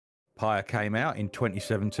Pyre came out in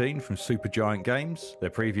 2017 from Supergiant Games. Their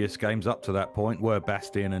previous games up to that point were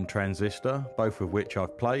Bastion and Transistor, both of which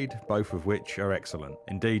I've played, both of which are excellent.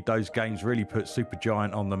 Indeed, those games really put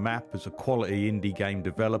Supergiant on the map as a quality indie game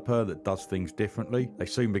developer that does things differently. They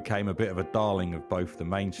soon became a bit of a darling of both the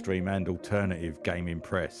mainstream and alternative gaming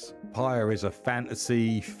press. Pyre is a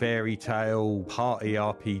fantasy, fairy tale, party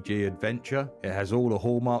RPG adventure. It has all the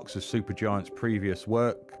hallmarks of Supergiant's previous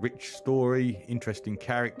work: rich story, interesting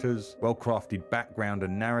characters, well-crafted background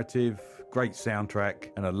and narrative, great soundtrack,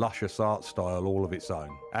 and a luscious art style all of its own.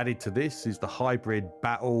 Added to this is the hybrid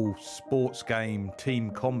battle, sports game,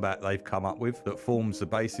 team combat they've come up with that forms the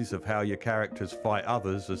basis of how your characters fight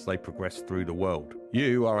others as they progress through the world.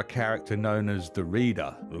 You are a character known as the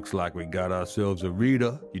Reader. Looks like we got ourselves a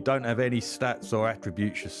Reader. You don't have any stats or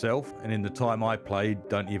attributes yourself, and in the time I played,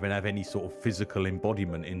 don't even have any sort of physical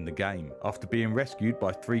embodiment in the game. After being rescued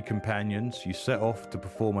by 3 companions, you set off to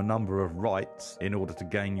perform a number of rites in order to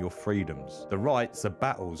gain your freedoms. The rites are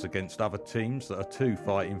battles against other teams that are too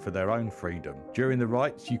fighting for their own freedom. During the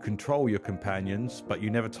rites, you control your companions, but you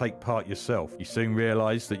never take part yourself. You soon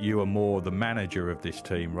realise that you are more the manager of this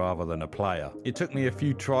team rather than a player. It took me a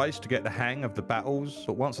few tries to get the hang of the battles,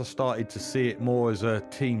 but once I started to see it more as a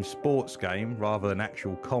team sports game rather than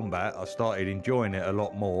actual combat, I started enjoying it a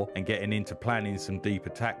lot more and getting into planning some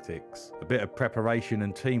deeper tactics. A bit of preparation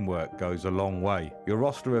and teamwork goes a long way. Your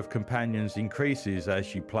roster of companions increases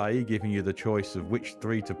as you play, giving you the choice of which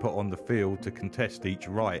 3 to put on the field to contest each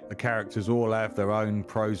rite. The characters all have their own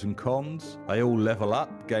pros and cons. They all level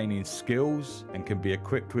up, gaining skills, and can be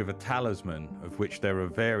equipped with a talisman, of which there are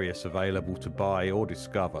various available to buy or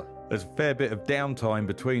discover. There's a fair bit of downtime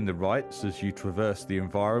between the rites as you traverse the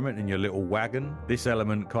environment in your little wagon. This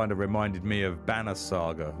element kind of reminded me of Banner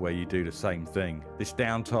Saga, where you do the same thing. This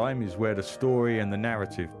downtime is where the story and the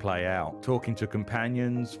narrative play out. Talking to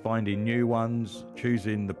companions, finding new ones,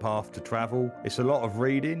 choosing the path to travel. It's a lot of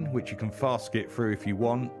reading, which you can fast skip through if you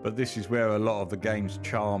want, but this is where a lot of the game's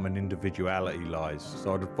charm and individuality lies,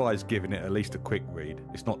 so I'd advise giving it at least a quick read.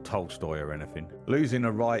 It's not Tolstoy or anything. Losing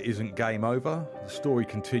a rite isn't game over. The story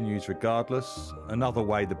continues regardless. Another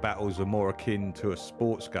way, the battles are more akin to a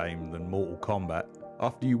sports game than Mortal Kombat.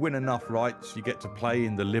 After you win enough rights, you get to play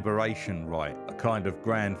in the Liberation Rite, a kind of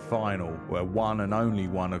grand final where one and only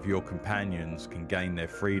one of your companions can gain their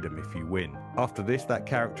freedom if you win. After this, that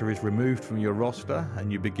character is removed from your roster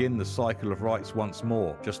and you begin the cycle of rights once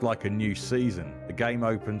more, just like a new season. The game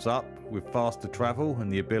opens up with faster travel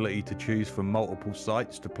and the ability to choose from multiple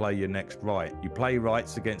sites to play your next rite. You play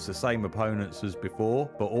rights against the same opponents as before,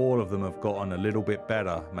 but all of them have gotten a little bit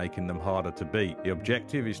better, making them harder to beat. The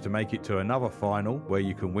objective is to make it to another final where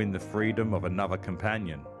you can win the freedom of another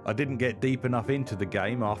companion. I didn't get deep enough into the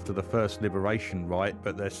game after the first Liberation Rite,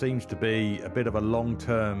 but there seems to be a bit of a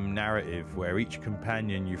long-term narrative where each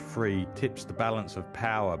companion you free tips the balance of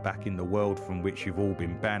power back in the world from which you've all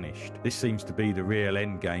been banished. This seems to be the real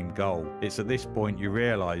endgame goal. It's at this point you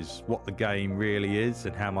realise what the game really is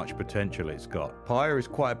and how much potential it's got. Pyre is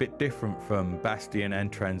quite a bit different from Bastion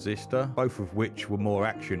and Transistor, both of which were more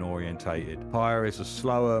action orientated. Pyre is a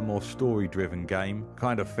slower, more story-driven game,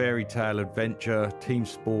 kind of fairy tale adventure, team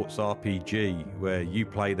sports RPG where you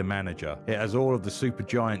play the manager. It has all of the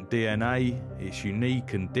Supergiant DNA, it's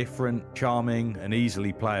unique and different, charming and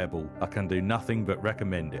easily playable. I can do nothing but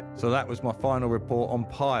recommend it. So that was my final report on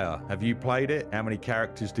Pyre. Have you played it? How many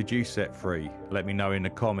characters did you set free? Let me know in the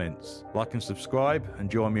comments. Like and subscribe and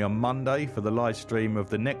join me on Monday for the live stream of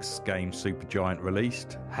the next game Supergiant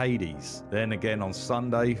released, Hades. Then again on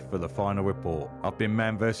Sunday for the final report. I've been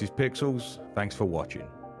Man vs Pixels. Thanks for watching.